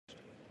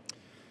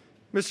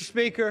Mr.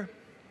 Speaker,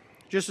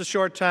 just a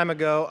short time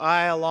ago,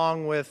 I,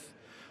 along with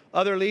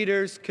other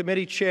leaders,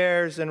 committee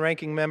chairs, and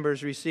ranking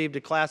members, received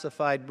a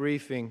classified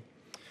briefing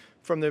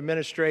from the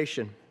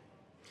administration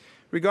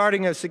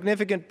regarding a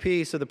significant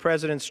piece of the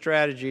President's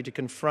strategy to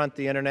confront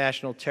the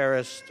international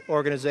terrorist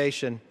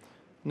organization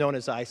known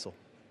as ISIL.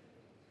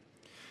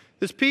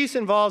 This piece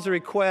involves a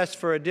request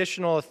for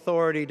additional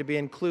authority to be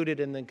included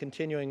in the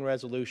continuing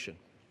resolution.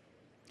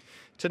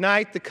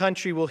 Tonight, the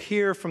country will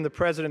hear from the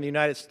President of the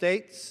United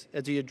States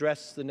as he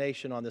addresses the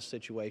nation on this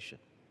situation.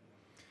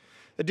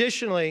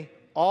 Additionally,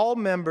 all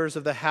members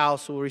of the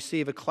House will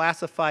receive a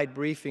classified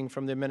briefing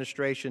from the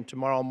administration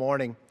tomorrow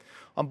morning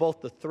on both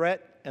the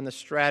threat and the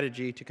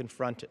strategy to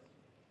confront it.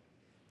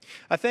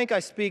 I think I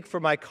speak for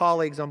my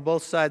colleagues on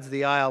both sides of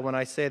the aisle when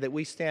I say that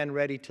we stand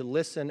ready to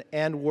listen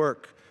and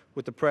work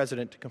with the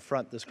President to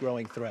confront this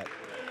growing threat.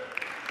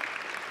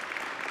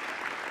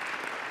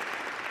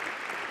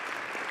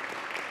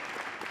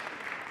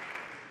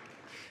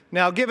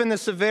 Now, given the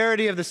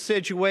severity of the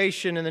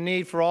situation and the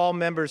need for all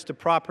members to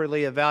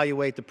properly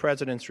evaluate the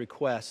President's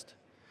request,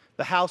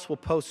 the House will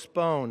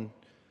postpone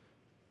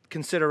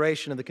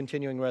consideration of the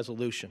continuing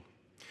resolution,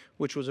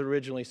 which was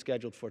originally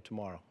scheduled for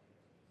tomorrow.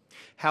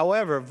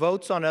 However,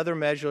 votes on other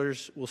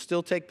measures will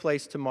still take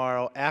place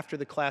tomorrow after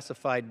the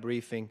classified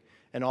briefing,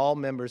 and all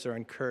members are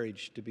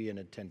encouraged to be in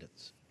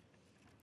attendance.